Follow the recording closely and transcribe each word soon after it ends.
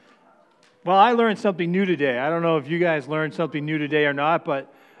Well, I learned something new today. I don't know if you guys learned something new today or not,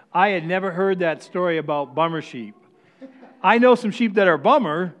 but I had never heard that story about bummer sheep. I know some sheep that are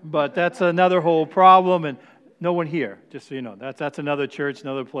bummer, but that's another whole problem, and no one here, just so you know. That's another church,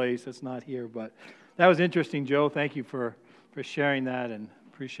 another place. That's not here, but that was interesting, Joe. Thank you for sharing that, and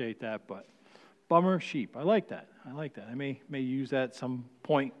appreciate that. But bummer sheep, I like that. I may use that at some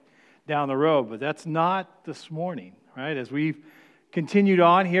point down the road, but that's not this morning, right? As we've continued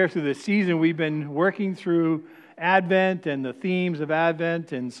on here through the season, we've been working through Advent and the themes of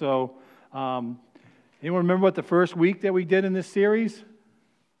Advent, and so anyone remember what the first week that we did in this series?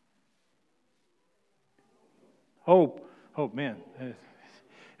 Hope, man.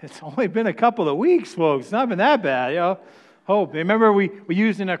 It's only been a couple of weeks, folks. It's not been that bad, Hope. Remember we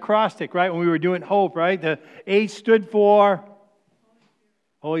used an acrostic, right, when we were doing hope, right? The H stood for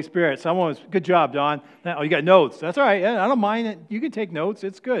Holy Spirit. Good job, Don. Oh, you got notes. That's all right. I don't mind it. You can take notes.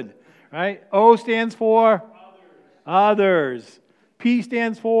 It's good, right? O stands for others. P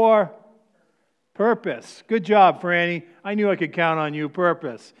stands for purpose. Good job, Franny. I knew I could count on you.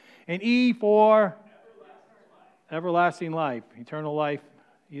 Purpose. And E for everlasting life. Eternal life.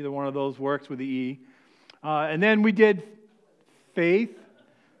 Either one of those works with the E. And then we did faith.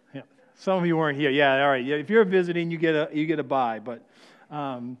 Yeah. Some of you weren't here. Yeah, all right. If you're visiting, you get a bye, but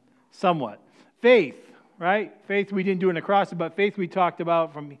somewhat. Faith, right? Faith we didn't do an acrostic, but faith we talked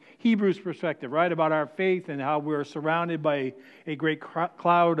about from Hebrews' perspective, right? About our faith and how we're surrounded by a great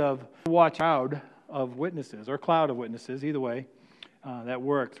cloud of witnesses, or cloud of witnesses, either way, that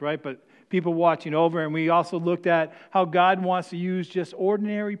works, right? But people watching over, and we also looked at how God wants to use just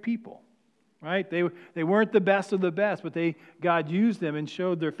ordinary people, right? They weren't the best of the best, but God used them and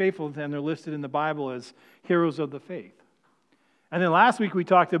showed their faithfulness, and they're listed in the Bible as heroes of the faith. And then last week we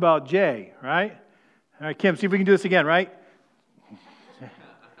talked about Jay, right? All right, Kim, see if we can do this again, right?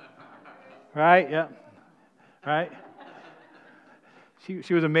 Right, yeah. Right?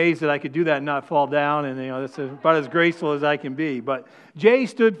 She was amazed that I could do that and not fall down, and that's about as graceful as I can be. But J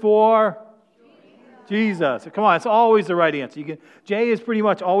stood for Jesus. Come on, it's always the right answer. J is pretty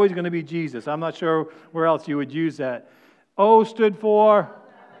much always going to be Jesus. I'm not sure where else you would use that. O stood for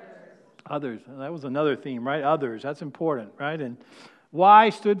others. That was another theme, right? Others. That's important, right? And Y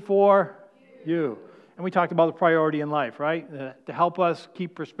stood for you. And we talked about the priority in life, right? To help us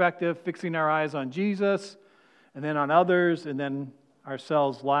keep perspective, fixing our eyes on Jesus, and then on others, and then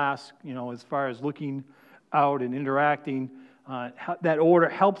ourselves last, as far as looking out and interacting. That order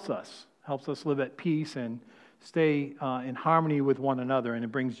helps us live at peace and stay in harmony with one another, and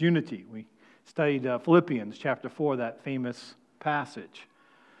it brings unity. We studied Philippians chapter 4, that famous passage.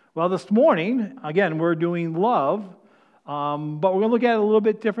 Well, this morning, again, we're doing love, but we're going to look at it a little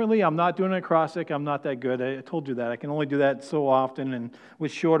bit differently. I'm not doing an acrostic. I'm not that good. I told you that. I can only do that so often, and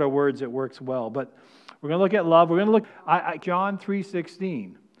with shorter words, it works well. But we're going to look at love. We're going to look at John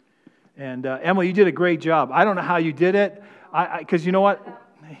 3:16. And Emily, you did a great job. I don't know how you did it, because you know what?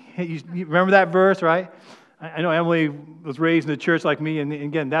 You remember that verse, right? I know Emily was raised in the church like me, and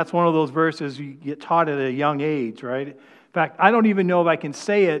again, that's one of those verses you get taught at a young age, right? In fact, I don't even know if I can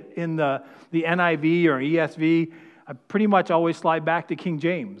say it in the NIV or ESV. I pretty much always slide back to King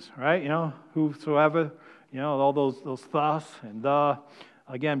James, right? Whosoever, all those thus and the,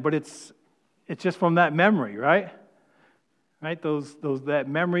 again. But it's just from that memory, right? Right? That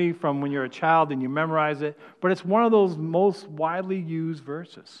memory from when you're a child and you memorize it. But it's one of those most widely used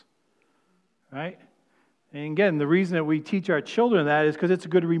verses, right? And again, the reason that we teach our children that is because it's a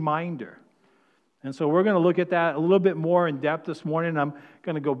good reminder. And so we're going to look at that a little bit more in depth this morning. I'm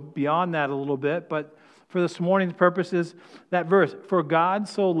going to go beyond that a little bit. But for this morning's purposes, that verse, for God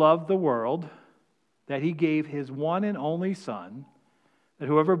so loved the world that he gave his one and only Son, that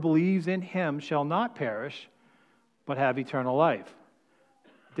whoever believes in him shall not perish, but have eternal life.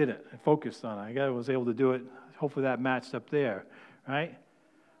 Did it. I focused on it. I was able to do it. Hopefully that matched up there, right?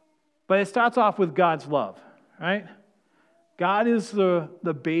 But it starts off with God's love, right? God is the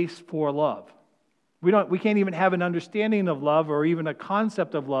base for love. We can't even have an understanding of love or even a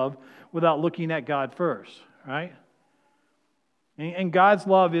concept of love without looking at God first, right? And God's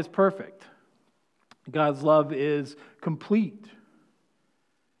love is perfect. God's love is complete.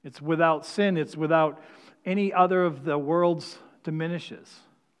 It's without sin. It's without any other of the world's diminishes,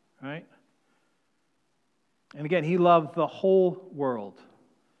 right? And again, he loved the whole world.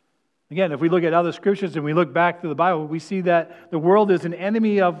 Again, if we look at other scriptures and we look back to the Bible, we see that the world is an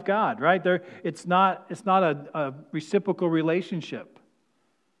enemy of God, right? It's not a reciprocal relationship.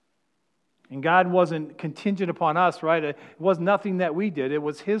 And God wasn't contingent upon us, right? It was nothing that we did. It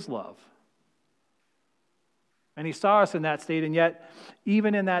was his love. And he saw us in that state, and yet,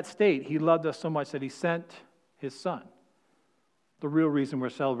 even in that state, he loved us so much that he sent his Son. The real reason we're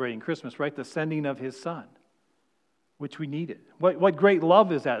celebrating Christmas, right? The sending of his Son, which we needed. What great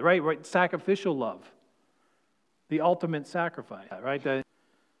love is that, right? Sacrificial love. The ultimate sacrifice, right?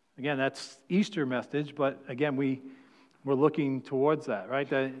 Again, that's Easter message, but again, we're looking towards that, right?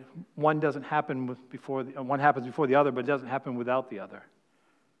 That one happens before the other, but it doesn't happen without the other,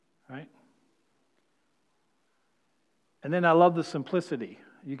 right? And then I love the simplicity.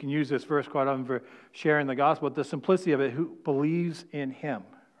 You can use this verse quite often for sharing the gospel, but the simplicity of it, who believes in him,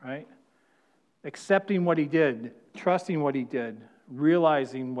 right? Accepting what he did, trusting what he did,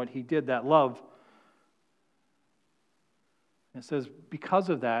 realizing what he did, that love. It says, because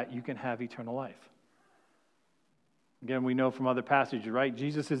of that, you can have eternal life. Again, we know from other passages, right?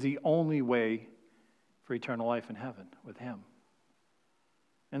 Jesus is the only way for eternal life in heaven with him.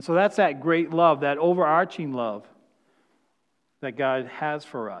 And so that's that great love, that overarching love that God has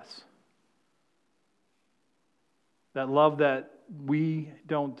for us. That love that we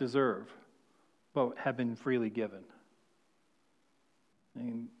don't deserve, but have been freely given. I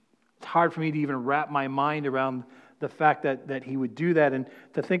mean, it's hard for me to even wrap my mind around the fact that he would do that, and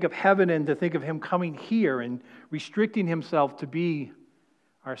to think of heaven and to think of him coming here and restricting himself to be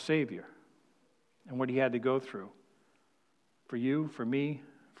our Savior and what he had to go through. For you, for me,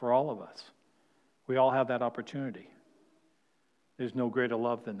 for all of us. We all have that opportunity. There's no greater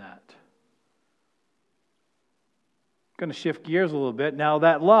love than that. I'm going to shift gears a little bit. Now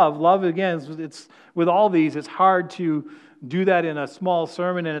that love again, it's with all these, it's hard to do that in a small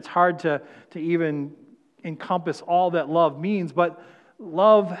sermon, and it's hard to even encompass all that love means, but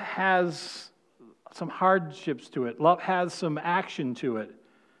love has some hardships to it. Love has some action to it.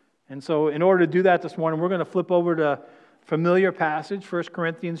 And so in order to do that this morning, we're going to flip over to a familiar passage, 1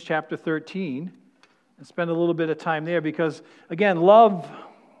 Corinthians chapter 13. And spend a little bit of time there because, again, love,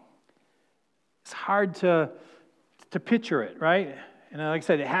 it's hard to picture it, right? And like I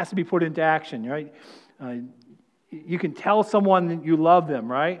said, it has to be put into action, right? You can tell someone that you love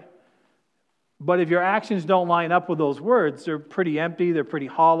them, right? But if your actions don't line up with those words, they're pretty empty, they're pretty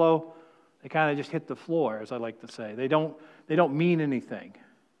hollow. They kind of just hit the floor, as I like to say. They don't mean anything.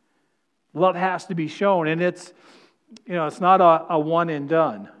 Love has to be shown, and it's not a one and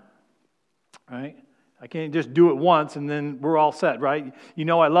done, right? I can't just do it once and then we're all set, right? You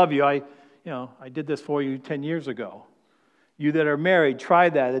know I love you. I did this for you 10 years ago. You that are married, try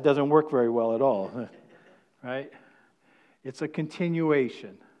that. It doesn't work very well at all, right? It's a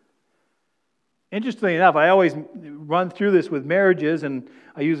continuation. Interestingly enough, I always run through this with marriages, and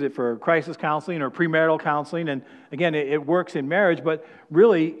I use it for crisis counseling or premarital counseling, and again, it works in marriage, but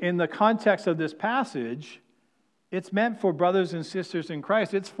really, in the context of this passage, it's meant for brothers and sisters in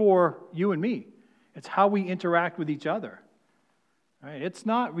Christ. It's for you and me. It's how we interact with each other. Right? It's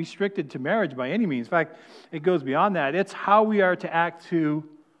not restricted to marriage by any means. In fact, it goes beyond that. It's how we are to act to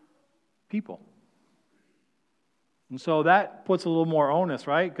people. And so that puts a little more onus,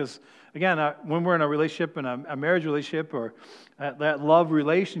 right? Because, again, when we're in a relationship, in a marriage relationship or that love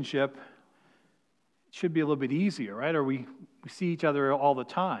relationship, it should be a little bit easier, right? Or we see each other all the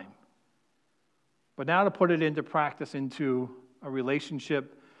time. But now to put it into practice into a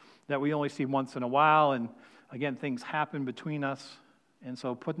relationship that we only see once in a while, and again, things happen between us, and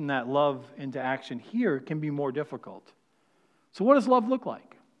so putting that love into action here can be more difficult. So what does love look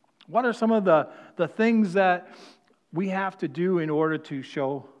like? What are some of the things that we have to do in order to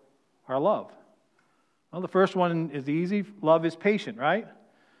show our love? Well, the first one is easy. Love is patient, right?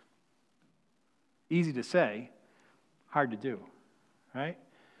 Easy to say, hard to do, right?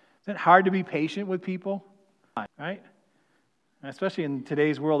 Isn't it hard to be patient with people, right? Especially in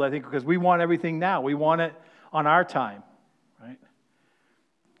today's world, I think, because we want everything now. We want it on our time, right?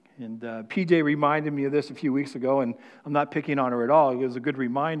 And PJ reminded me of this a few weeks ago, and I'm not picking on her at all. It was a good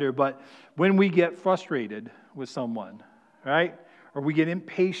reminder, but when we get frustrated with someone, right, or we get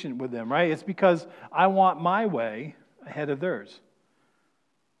impatient with them, right, it's because I want my way ahead of theirs.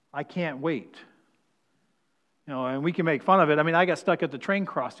 I can't wait. And we can make fun of it. I mean, I got stuck at the train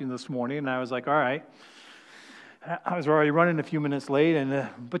crossing this morning, and I was like, all right. I was already running a few minutes late,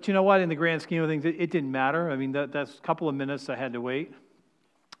 but you know what? In the grand scheme of things, it didn't matter. I mean, that's a couple of minutes I had to wait.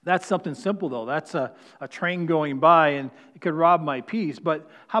 That's something simple, though. That's a train going by, and it could rob my peace. But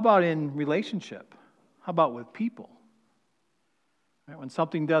how about in relationship? How about with people? Right? When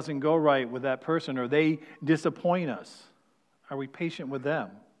something doesn't go right with that person or they disappoint us, are we patient with them?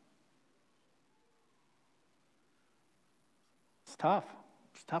 It's tough.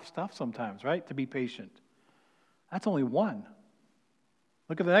 It's tough stuff sometimes, right? To be patient. That's only one.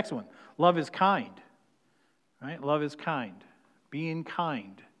 Look at the next one. Love is kind. right? Love is kind, being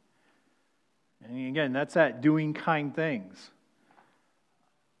kind. And again, that's that doing kind things.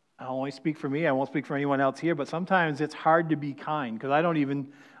 I only speak for me. I won't speak for anyone else here, but sometimes it's hard to be kind because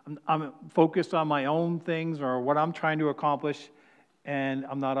I'm focused on my own things or what I'm trying to accomplish, and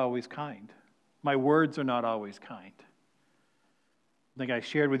I'm not always kind. My words are not always kind. I think I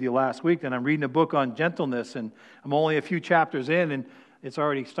shared with you last week that I'm reading a book on gentleness, and I'm only a few chapters in, and it's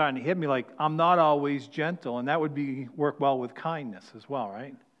already starting to hit me like I'm not always gentle, and that would work well with kindness as well,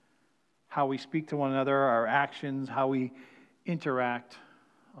 right? How we speak to one another, our actions, how we interact.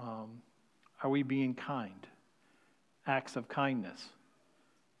 Are we being kind? Acts of kindness.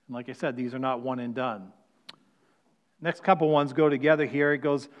 And like I said, these are not one and done. Next couple ones go together here. It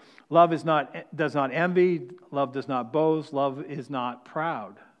goes, love does not envy, love does not boast, love is not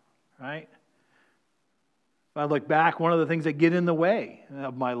proud. Right? If I look back, one of the things that get in the way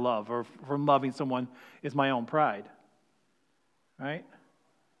of my love or from loving someone is my own pride. Right?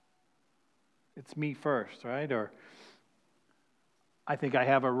 It's me first, right? Or I think I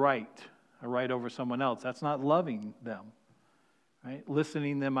have a right over someone else. That's not loving them, right?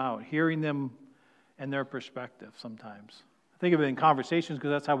 Listening them out, hearing them and their perspective sometimes. I think of it in conversations because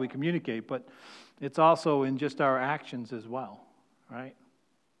that's how we communicate, but it's also in just our actions as well, right?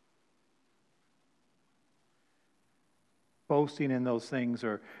 Boasting in those things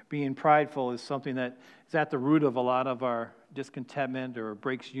or being prideful is something that is at the root of a lot of our discontentment or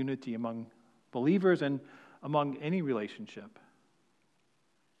breaks unity among believers and among any relationship.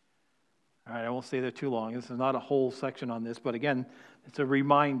 All right, I won't stay there too long. This is not a whole section on this, but again, it's a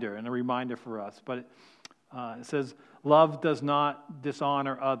reminder for us. But it says, love does not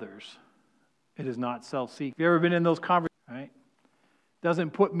dishonor others. It is not self-seeking. Have you ever been in those conversations, right?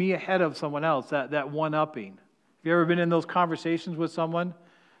 Doesn't put me ahead of someone else, that one-upping. Have you ever been in those conversations with someone,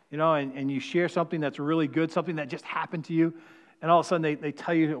 and you share something that's really good, something that just happened to you, and all of a sudden they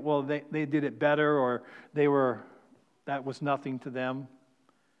tell you, well, they did it better, or that was nothing to them.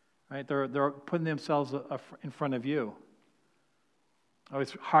 Right? They're putting themselves in front of you. I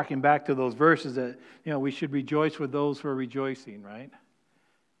was harking back to those verses that, we should rejoice with those who are rejoicing, right?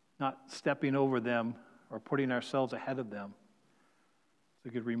 Not stepping over them or putting ourselves ahead of them. It's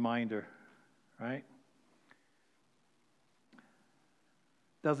a good reminder, right?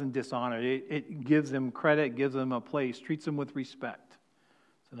 Doesn't dishonor. It gives them credit, gives them a place, treats them with respect.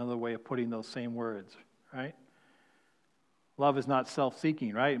 It's another way of putting those same words, right? Love is not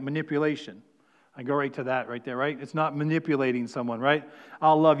self-seeking, right? Manipulation. I go right to that right there, right? It's not manipulating someone, right?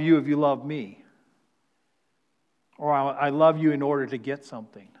 I'll love you if you love me. Or I love you in order to get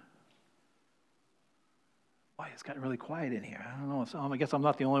something. Boy, it's gotten really quiet in here. I don't know. I guess I'm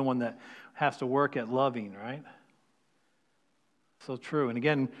not the only one that has to work at loving, right? So true. And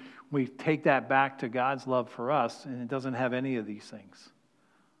again, we take that back to God's love for us, and it doesn't have any of these things.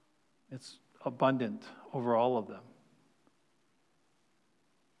 It's abundant over all of them.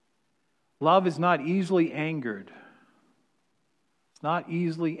 Love is not easily angered. It's not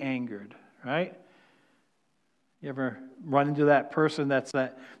easily angered, right? You ever run into that person that's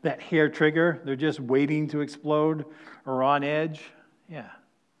that hair trigger? They're just waiting to explode or on edge? Yeah.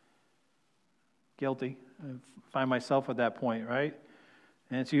 Guilty. I find myself at that point, right?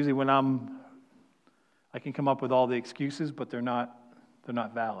 And it's usually when I can come up with all the excuses, but they're not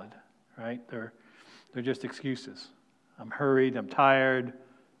valid, right? They're just excuses. I'm hurried, I'm tired,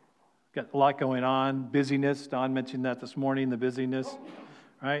 got a lot going on, busyness. Don mentioned that this morning, the busyness,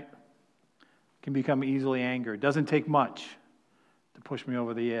 right? Can become easily angered. Doesn't take much to push me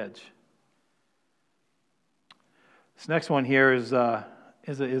over the edge. This next one here is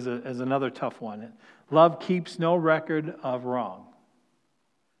another tough one. Love keeps no record of wrong.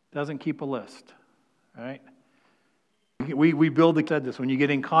 Doesn't keep a list, right? We said this, when you get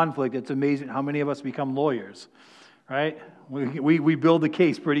in conflict, it's amazing how many of us become lawyers, right? We build the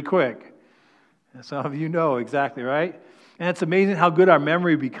case pretty quick. And some of you know exactly, right? And it's amazing how good our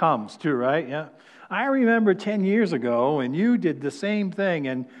memory becomes too, right? Yeah. I remember 10 years ago and you did the same thing,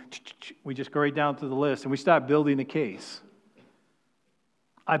 and we just go right down to the list and we start building a case.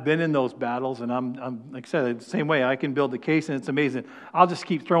 I've been in those battles, and I'm like I said, the same way. I can build a case, and it's amazing. I'll just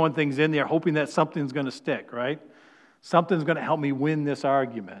keep throwing things in there, hoping that something's going to stick, right? Something's going to help me win this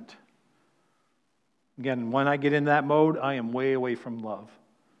argument. Again, when I get in that mode, I am way away from love.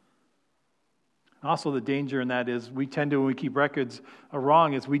 Also, the danger in that is we tend to, when we keep records of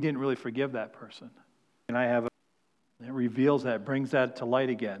wrong, is we didn't really forgive that person. And it reveals that, brings that to light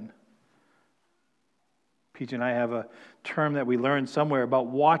again. Peach and I have a term that we learned somewhere about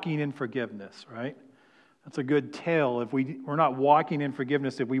walking in forgiveness, right? That's a good tale if we're not walking in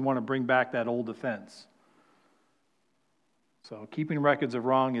forgiveness if we want to bring back that old offense. So keeping records of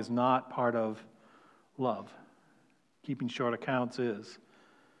wrong is not part of love. Keeping short accounts is.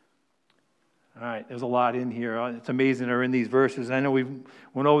 All right, there's a lot in here. It's amazing that are in these verses. I know we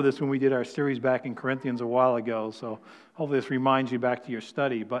went over this when we did our series back in Corinthians a while ago, so hopefully this reminds you back to your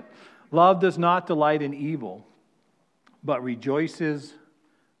study. But love does not delight in evil, but rejoices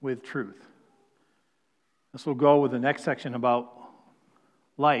with truth. This will go with the next section about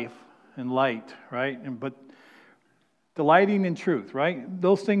life and light, right? But delighting in truth, right?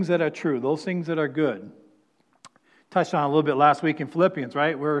 Those things that are true, those things that are good. Touched on a little bit last week in Philippians,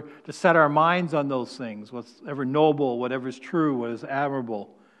 right? We're to set our minds on those things, whatever noble, whatever is true, what is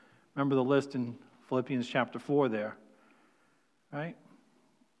admirable. Remember the list in Philippians chapter 4 there, right?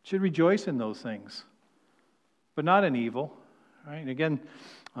 Should rejoice in those things, but not in evil, right? And again,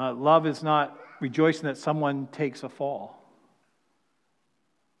 love is not rejoicing that someone takes a fall.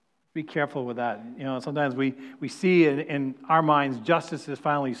 Be careful with that. You know, sometimes we see in our minds justice is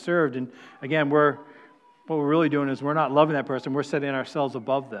finally served, and again, what we're really doing is we're not loving that person, we're setting ourselves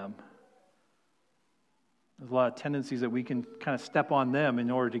above them. There's a lot of tendencies that we can kind of step on them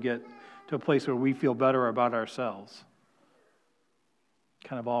in order to get to a place where we feel better about ourselves.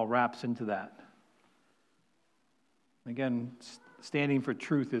 Kind of all wraps into that. Again, standing for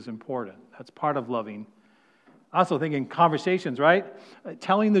truth is important. That's part of loving. I also think in conversations, right?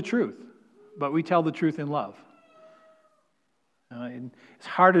 Telling the truth, but we tell the truth in love. And as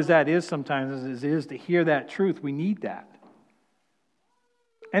hard as that is sometimes, as it is to hear that truth, we need that.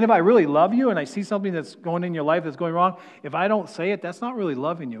 And if I really love you and I see something that's going in your life that's going wrong, if I don't say it, that's not really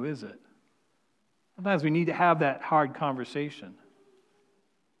loving you, is it? Sometimes we need to have that hard conversation.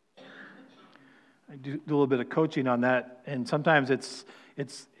 I do a little bit of coaching on that, and sometimes it's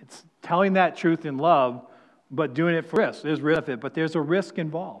telling that truth in love, but doing it for risk. There's risk with it, but there's a risk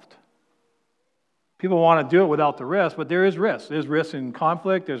involved. People want to do it without the risk, but there is risk. There's risk in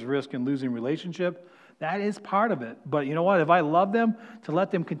conflict. There's risk in losing relationship. That is part of it. But you know what? If I love them, to let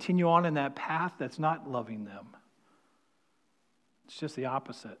them continue on in that path, that's not loving them. It's just the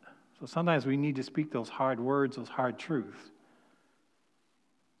opposite. So sometimes we need to speak those hard words, those hard truths.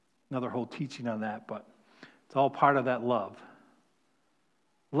 Another whole teaching on that, but it's all part of that love.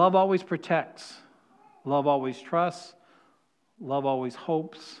 Love always protects. Love always trusts. Love always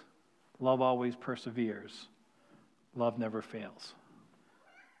hopes. Love always perseveres. Love never fails.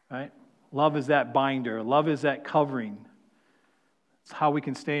 Right? Love is that binder. Love is that covering. It's how we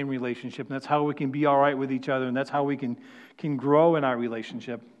can stay in relationship. And that's how we can be all right with each other. And that's how we can grow in our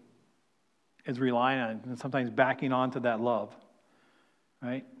relationship, is relying on it and sometimes backing onto that love.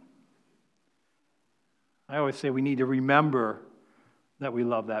 Right? I always say we need to remember that we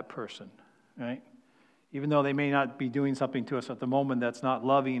love that person. Right? Even though they may not be doing something to us at the moment that's not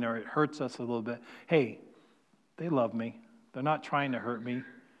loving or it hurts us a little bit. Hey, they love me. They're not trying to hurt me.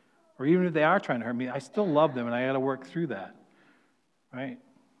 Or even if they are trying to hurt me, I still love them and I got to work through that. Right?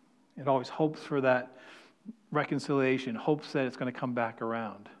 It always hopes for that reconciliation, hopes that it's going to come back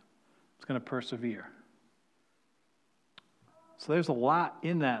around. It's going to persevere. So there's a lot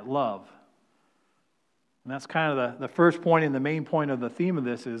in that love. And that's kind of the first point and the main point of the theme of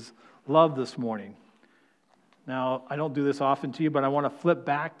this is love this morning. Now, I don't do this often to you, but I want to flip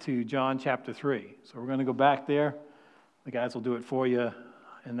back to John chapter 3. So we're going to go back there. The guys will do it for you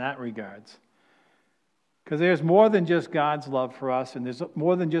in that regards. Because there's more than just God's love for us, and there's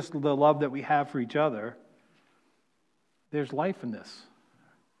more than just the love that we have for each other. There's life in this.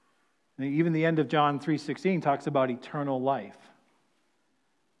 And even the end of John 3:16 talks about eternal life.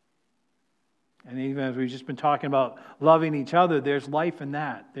 And even as we've just been talking about loving each other, there's life in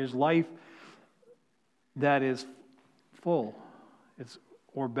that. There's life that is full,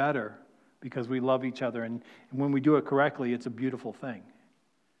 or better, because we love each other. And when we do it correctly, it's a beautiful thing.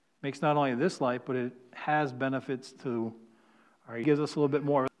 It makes not only this life, but it has benefits to, or it gives us a little bit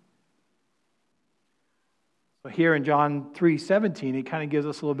more. So here in John 3:17, it kind of gives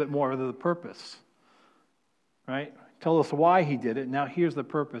us a little bit more of the purpose, right? Tell us why he did it. Now here's the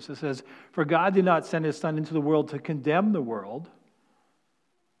purpose. It says, "For God did not send his Son into the world to condemn the world,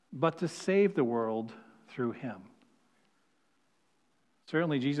 but to save the world through him."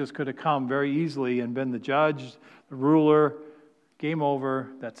 Certainly Jesus could have come very easily and been the judge, the ruler, game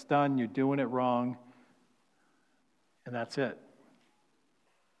over, that's done, you're doing it wrong, and that's it.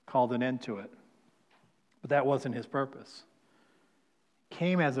 Called an end to it. But that wasn't his purpose. He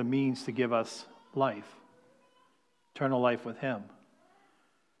came as a means to give us life, eternal life with him.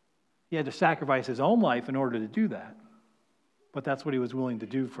 He had to sacrifice his own life in order to do that, but that's what he was willing to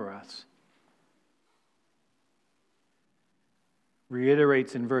do for us.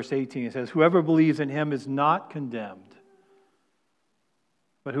 Reiterates in verse 18, it says, "Whoever believes in him is not condemned,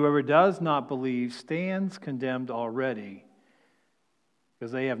 But whoever does not believe stands condemned already,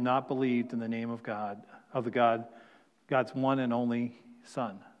 because they have not believed in the name of God's one and only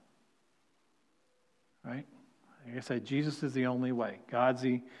Son. Right? Like I said, Jesus is the only way. God's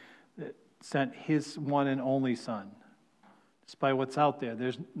that sent his one and only Son. Despite what's out there,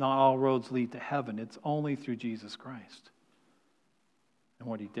 there's not all roads lead to heaven. It's only through Jesus Christ and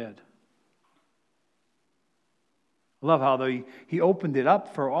what he did. I love how he opened it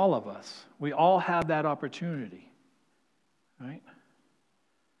up for all of us. We all have that opportunity, right?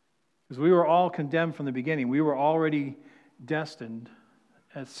 Because we were all condemned from the beginning. We were already destined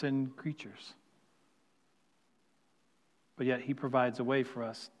as sin creatures. But yet he provides a way for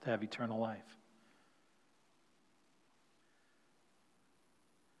us to have eternal life.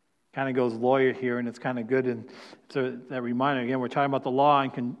 Kind of goes lawyer here, and it's kind of good. And so that reminder, again, we're talking about the law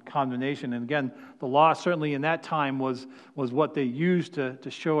and condemnation. And again, the law certainly in that time was what they used to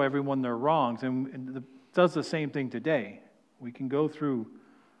show everyone their wrongs. And it does the same thing today. We can go through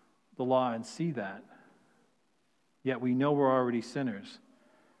the law and see that. Yet we know we're already sinners.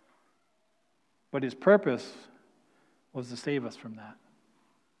 But his purpose was to save us from that.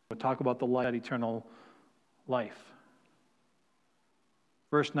 We'll talk about the light, that eternal life.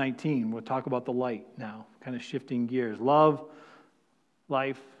 Verse 19, we'll talk about the light now, kind of shifting gears. Love,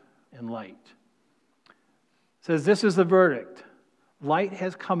 life, and light. It says, this is the verdict. Light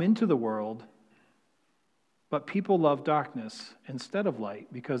has come into the world, but people love darkness instead of light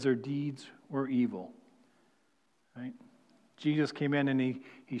because their deeds were evil. Right? Jesus came in and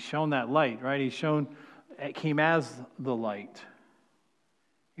he's shown that light, right? It came as the light.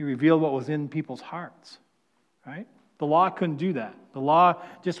 He revealed what was in people's hearts, right? The law couldn't do that. The law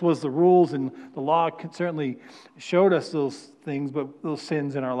just was the rules, and the law certainly showed us those things, but those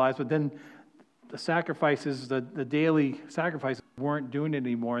sins in our lives. But then the sacrifices, the daily sacrifices, weren't doing it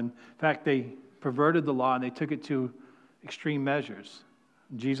anymore. In fact, they perverted the law and they took it to extreme measures.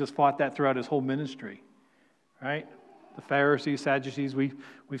 Jesus fought that throughout his whole ministry, right? The Pharisees, Sadducees, we've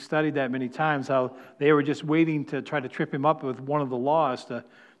studied that many times, how they were just waiting to try to trip him up with one of the laws to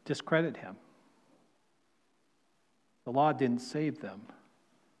discredit him. The law didn't save them,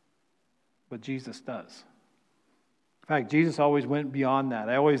 but Jesus does. In fact, Jesus always went beyond that.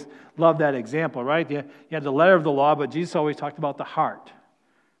 I always love that example, right? You had the letter of the law, but Jesus always talked about the heart,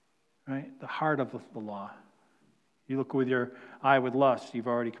 right? The heart of the law. You look with your eye with lust, you've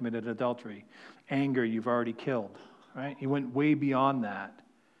already committed adultery. Anger, you've already killed, right? He went way beyond that.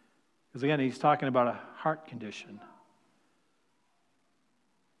 Because again, he's talking about a heart condition.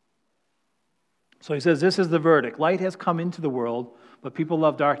 So he says, this is the verdict. Light has come into the world, but people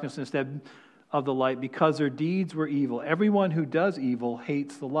love darkness instead of the light because their deeds were evil. Everyone who does evil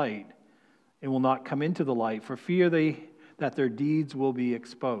hates the light and will not come into the light for fear that their deeds will be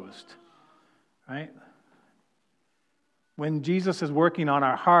exposed. Right? When Jesus is working on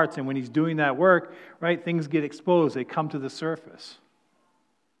our hearts and when he's doing that work, right, things get exposed. They come to the surface.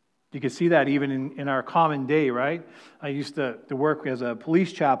 You can see that even in our common day, right? I used to work as a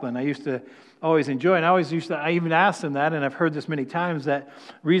police chaplain. I used to always enjoy, and I even asked them that, and I've heard this many times, that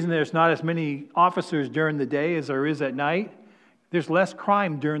reason there's not as many officers during the day as there is at night, there's less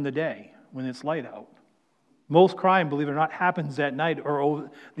crime during the day when it's light out. Most crime, believe it or not, happens at night or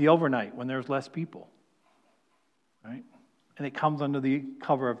the overnight when there's less people, right? And it comes under the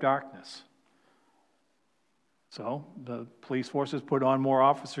cover of darkness. So the police forces put on more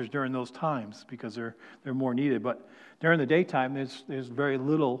officers during those times because they're more needed. But during the daytime, there's very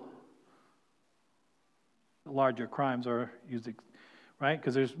little larger crimes are usually, right?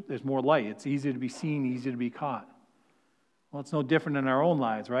 Because there's more light. It's easy to be seen, easy to be caught. Well, it's no different in our own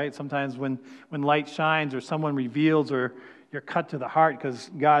lives, right? Sometimes when light shines or someone reveals or you're cut to the heart because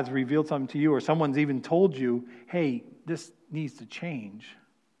God's revealed something to you or someone's even told you, hey, this needs to change.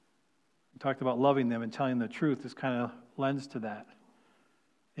 We talked about loving them and telling them the truth. This kind of lends to that.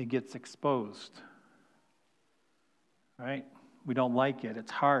 It gets exposed, right? We don't like it.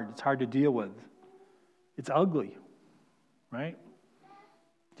 It's hard. It's hard to deal with. It's ugly, right?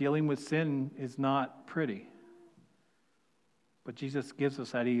 Dealing with sin is not pretty. But Jesus gives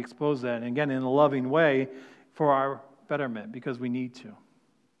us that. He exposed that. And again, in a loving way for our betterment because we need to.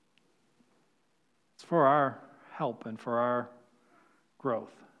 It's for our help and for our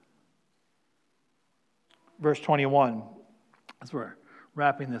growth. Verse 21, as we're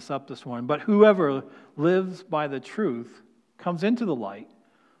wrapping this up this morning. But whoever lives by the truth comes into the light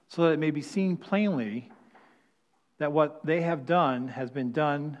so that it may be seen plainly that what they have done has been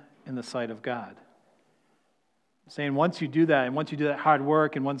done in the sight of God. Saying once you do that, and once you do that hard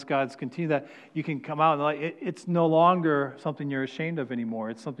work, and once God's continued that, you can come out and it's no longer something you're ashamed of anymore.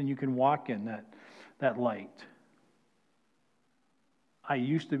 It's something you can walk in, that light. I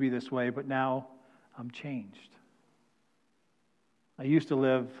used to be this way, but now I'm changed. I used to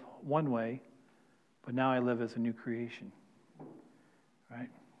live one way, but now I live as a new creation. Right?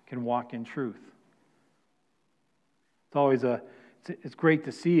 Can walk in truth. It's great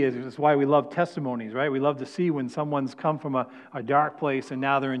to see. It's why we love testimonies, right? We love to see when someone's come from a dark place and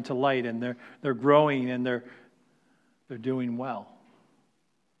now they're into light and they're growing and they're doing well.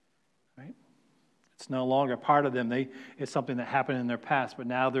 Right? It's no longer part of them. It's something that happened in their past, but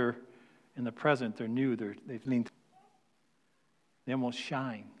now they're in the present. They're new. They've leaned. They almost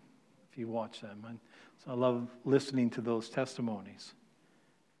shine if you watch them. And so I love listening to those testimonies.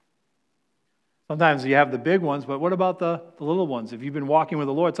 Sometimes you have the big ones, but what about the little ones? If you've been walking with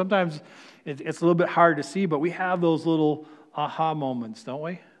the Lord, sometimes it's a little bit hard to see, but we have those little aha moments, don't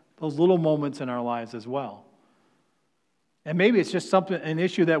we? Those little moments in our lives as well. And maybe it's just an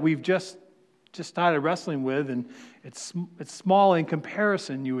issue that we've just started wrestling with, and it's small in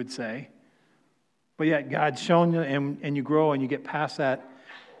comparison, you would say. But yet God's shown you, and you grow and you get past that.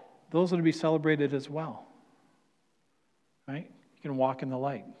 Those are to be celebrated as well. Right? You can walk in the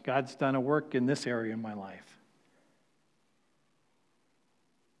light. God's done a work in this area in my life.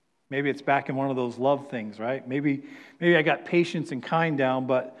 Maybe it's back in one of those love things, right? Maybe I got patience and kind down,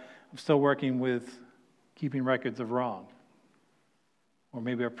 but I'm still working with keeping records of wrong. Or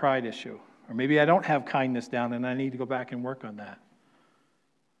maybe a pride issue. Or maybe I don't have kindness down and I need to go back and work on that.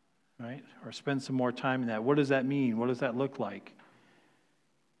 Right? Or spend some more time in that. What does that mean? What does that look like?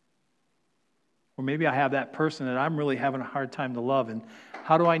 Or maybe I have that person that I'm really having a hard time to love, and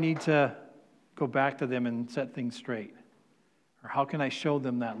how do I need to go back to them and set things straight? Or how can I show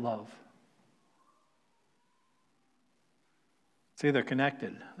them that love? See, they're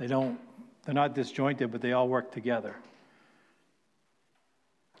connected. They're not disjointed, but they all work together.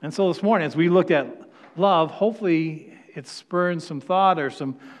 And so this morning, as we looked at love, hopefully it's spurring some thought or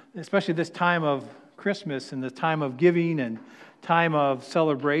especially this time of Christmas and the time of giving and time of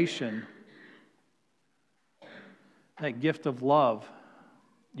celebration. That gift of love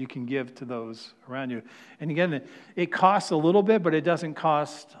you can give to those around you. And again, it costs a little bit, but it doesn't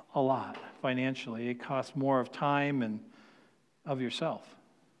cost a lot financially. It costs more of time and of yourself.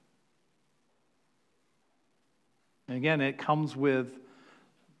 And again, it comes with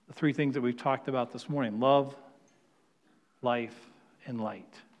the three things that we've talked about this morning: love, life, and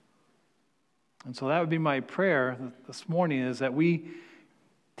light. And so that would be my prayer this morning, is that we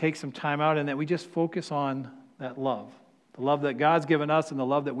take some time out and that we just focus on that love. The love that God's given us and the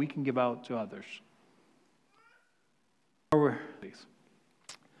love that we can give out to others. Please.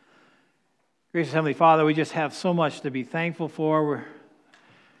 Gracious Heavenly Father, we just have so much to be thankful for. We're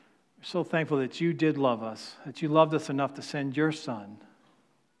so thankful that you did love us, that you loved us enough to send your Son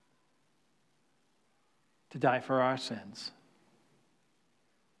to die for our sins.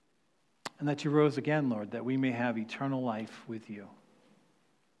 And that you rose again, Lord, that we may have eternal life with you.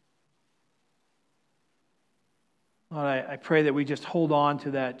 Lord, I pray that we just hold on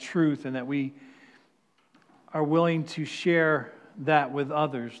to that truth and that we are willing to share that with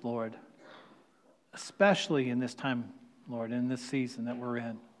others, Lord, especially in this time, Lord, in this season that we're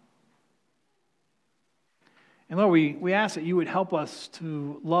in. And Lord, we ask that you would help us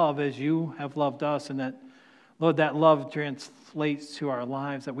to love as you have loved us, and that, Lord, that love translates to our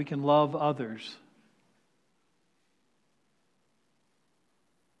lives, that we can love others.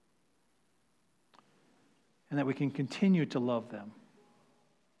 And that we can continue to love them.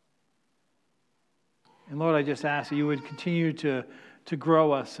 And Lord, I just ask that you would continue to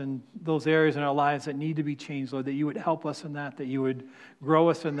grow us in those areas in our lives that need to be changed, Lord, that you would help us in that you would grow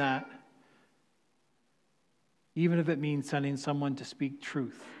us in that, even if it means sending someone to speak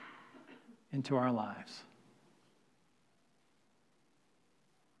truth into our lives.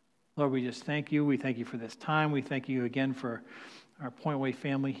 Lord, we just thank you. We thank you for this time. We thank you again for our Point Way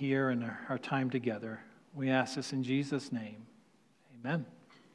family here and our time together. We ask this in Jesus' name. Amen.